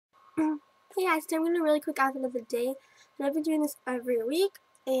Hey guys, today I'm going to do a really quick outfit of the day. And I've been doing this every week,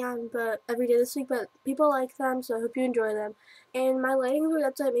 but every day this week, but people like them, so I hope you enjoy them. And my lighting is weird,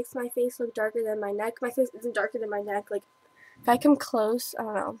 that's why it makes my face look darker than my neck. My face isn't darker than my neck. Like, if I come close, I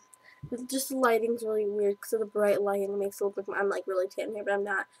don't know. Just the lighting's really weird because of the bright light, and it makes it look like I'm like really tan here, but I'm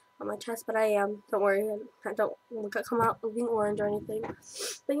not on my chest, but I am. Don't worry, I don't come out looking orange or anything. But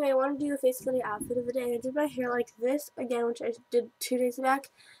anyway, I want to do the face of the day outfit of the day. I did my hair like this again, which I did 2 days back.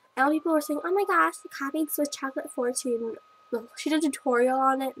 And all people were saying, "Oh my gosh, you copied Swiss Chocolate Fortune." She did a tutorial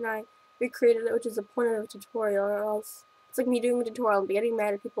on it, and I recreated it, which is the point of a tutorial, or else it's like me doing a tutorial and getting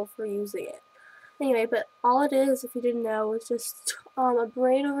mad at people for using it. Anyway, but all it is, if you didn't know, was just a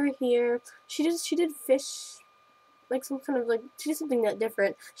braid over here. She did fish, like some kind of like, she did something that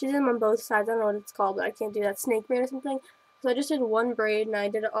different. She did them on both sides. I don't know what it's called, but I can't do that. Snake braid or something. So I just did one braid and I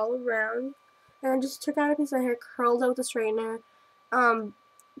did it all around. And I just took out a piece of hair, curled it with a straightener,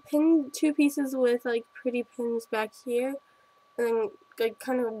 pinned 2 pieces with like pretty pins back here, and then like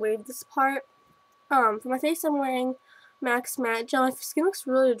kind of waved this part. For my face, I'm wearing Max Matte Gel. My skin looks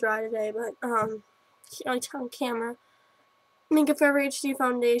really dry today, but on camera. Makeup Forever HD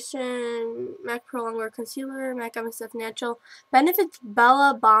Foundation, MAC Pro Longwear Concealer, MAC MSF Natural, Benefits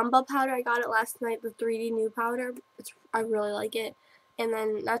Bella Bomba Powder. I got it last night, the 3D new powder. I really like it. And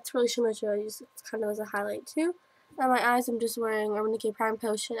then that's really so much. I use it kind of as a highlight too. On my eyes, I'm just wearing Urban Decay Prime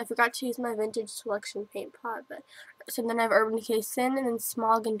Potion. I forgot to use my Vintage Selection paint pot, but so then I have Urban Decay Sin, and then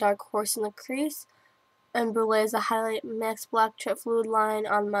Smog and Dark Horse in the crease, and Brulee as a highlight. Max Black Trip Fluid line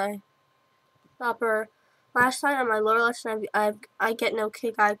on my upper lash line. On my lower lash line, I Get No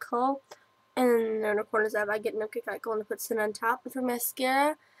Kick Eye Kohl, and in the corners I Get No Kick Eye Kohl, and I put Sin on top. And for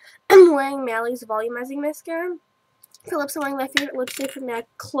mascara, I'm wearing Mally's Volumizing Mascara. For lips, I'm wearing my favorite lipstick from MAC,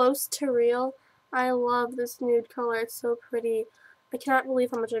 Close to Real. I love this nude color. It's so pretty. I cannot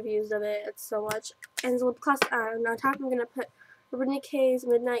believe how much I've used of it. It's so much. And the lip gloss on top, I'm going to put Urban Decay's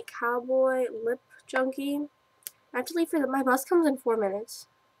Midnight Cowboy Lip Junkie. Actually, my bus comes in 4 minutes.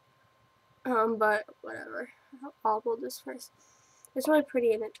 But whatever. I'll upload this first. It's really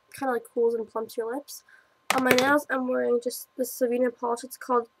pretty, and it kind of like cools and plumps your lips. On my nails, I'm wearing just this Savina polish. It's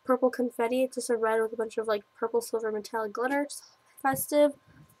called Purple Confetti. It's just a red with a bunch of like purple, silver, metallic glitter. It's festive.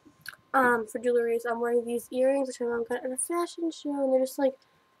 For jewelry, I'm wearing these earrings, which my mom got at a fashion show, and they're just like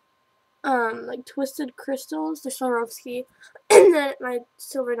twisted crystals. They're Swarovski. And then my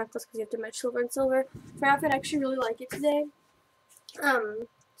silver necklace, because you have to match silver and silver. For outfit, I actually really like it today.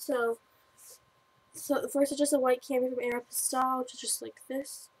 So first it's just a white cami from Aeropostale, which is just like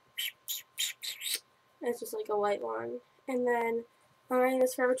this. And it's just like a white one. And then I'm wearing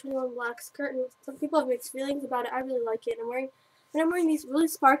this Forever 21 black skirt, and some people have mixed feelings about it. I really like it. And I'm wearing these really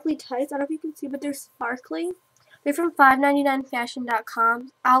sparkly tights. I don't know if you can see, but they're sparkly. They're from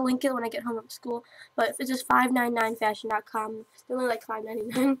 5.99fashion.com. I'll link it when I get home from school. But it's just 5.99fashion.com. They're only like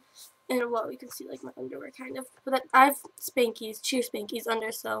 $5.99. And well, you can see like my underwear kind of. But I have Spankies, cheer Spankies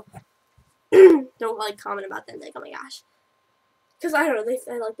under, so don't like comment about them. Like, oh my gosh. Because I don't know,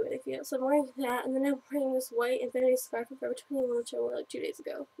 I like the way they feel. So I'm wearing that, and then I'm wearing this white infinity scarf from Forever 21, which I wore like 2 days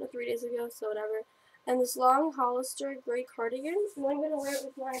ago. No, 3 days ago, so whatever. And this long Hollister gray cardigan, and I'm going to wear it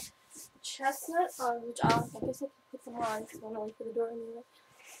with my chestnut on, which I guess I can put them on because I'm going to wait for the door anyway.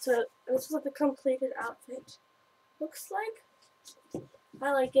 So this is what the completed outfit looks like.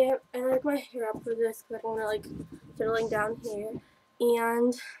 I like it. I like my hair up for this because I don't want to like fiddling down here.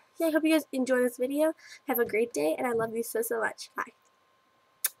 And yeah, I hope you guys enjoy this video. Have a great day, and I love you so much. Bye.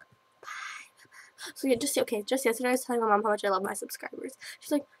 So yeah, just yesterday I was telling my mom how much I love my subscribers.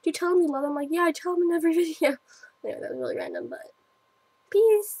 She's like, "Do you tell them you love them?" I'm like, "Yeah, I tell them in every video." Anyway, that was really random, but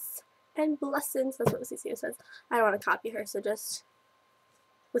peace and blessings. That's what CCO says. I don't want to copy her, so just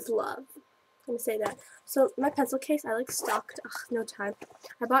with love. I'm gonna say that. So my pencil case, I like stocked. Ugh, no time.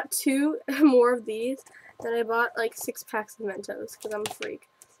 I bought 2 more of these. Then I bought like 6 packs of Mentos because I'm a freak.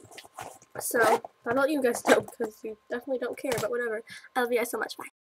 So I'll let you guys know because you definitely don't care, but whatever. I love you guys so much. Bye.